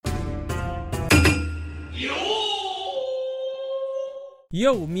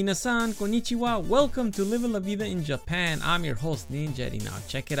Yo, minasan, konnichiwa. Welcome to Living La Vida in Japan. I'm your host, Ninja. Now,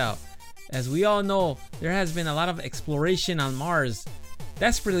 check it out. As we all know, there has been a lot of exploration on Mars,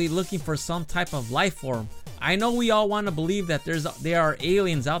 desperately looking for some type of life form. I know we all want to believe that there are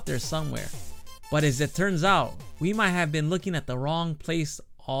aliens out there somewhere, but as it turns out, we might have been looking at the wrong place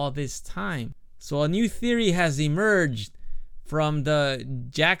all this time. So a new theory has emerged from the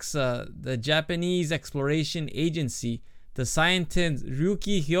JAXA, the Japanese Exploration Agency. The scientists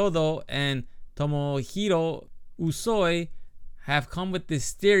Ryuki Hyodo and Tomohiro Usui have come with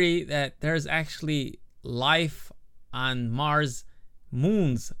this theory that there's actually life on Mars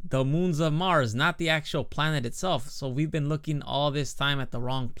moons, the moons of Mars, not the actual planet itself. So we've been looking all this time at the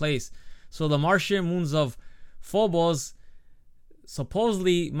wrong place. So the Martian moons of Phobos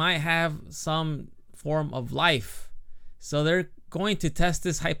supposedly might have some form of life. So they're going to test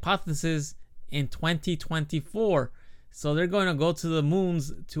this hypothesis in 2024. So they're going to go to the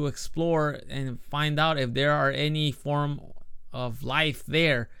moons to explore and find out if there are any form of life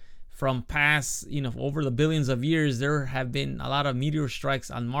there. From past, over the billions of years, there have been a lot of meteor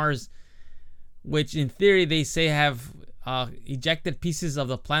strikes on Mars, which in theory they say have ejected pieces of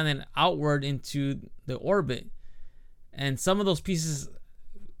the planet outward into the orbit. And some of those pieces,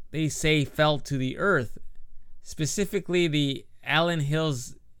 they say, fell to the Earth. Specifically, the Allen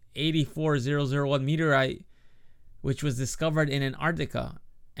Hills 84001 meteorite, which was discovered in Antarctica,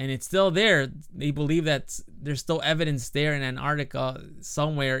 and it's still there. They believe that there's still evidence there in Antarctica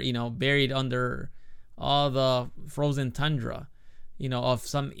somewhere, buried under all the frozen tundra, of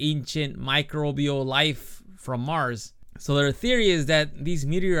some ancient microbial life from Mars. So their theory is that these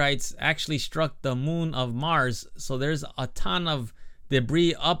meteorites actually struck the moon of Mars. So there's a ton of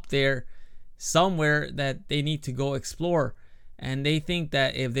debris up there somewhere that they need to go explore. And they think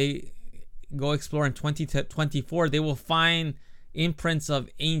that if they go explore in 2024, they will find imprints of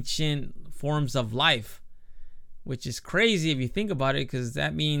ancient forms of life, which is crazy if you think about it, because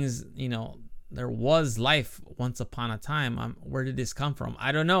that means, there was life once upon a time. Where did this come from?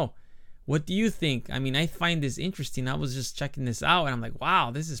 I don't know. What do you think? I mean, I find this interesting. I was just checking this out and I'm like,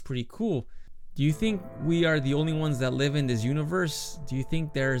 wow, this is pretty cool. Do you think we are the only ones that live in this universe? Do you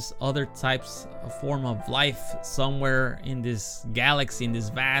think there's other types of form of life somewhere in this galaxy, in this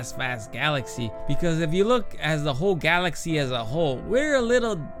vast galaxy? Because if you look as the whole galaxy as a whole, we're a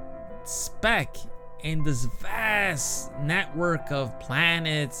little speck in this vast network of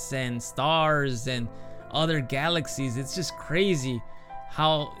planets and stars and other galaxies. It's just crazy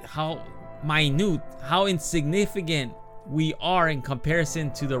how minute, how insignificant we are in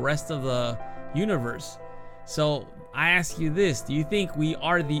comparison to the rest of the universe. So I ask you this, do you think we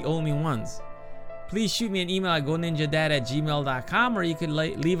are the only ones? Please shoot me an email at goninjadad@gmail.com, or you could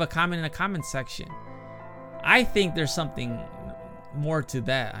leave a comment in the comment section. I think there's something more to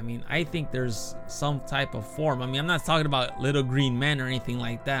that. I mean, I think there's some type of form. I mean, I'm not talking about little green men or anything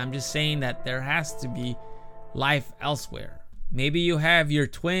like that. I'm just saying that there has to be life elsewhere. Maybe you have your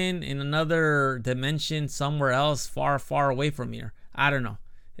twin in another dimension somewhere else, far away from here. I don't know.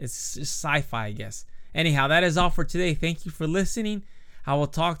 It's just sci-fi, I guess. Anyhow, that is all for today. Thank you for listening. I will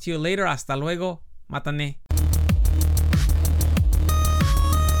talk to you later. Hasta luego. Matane.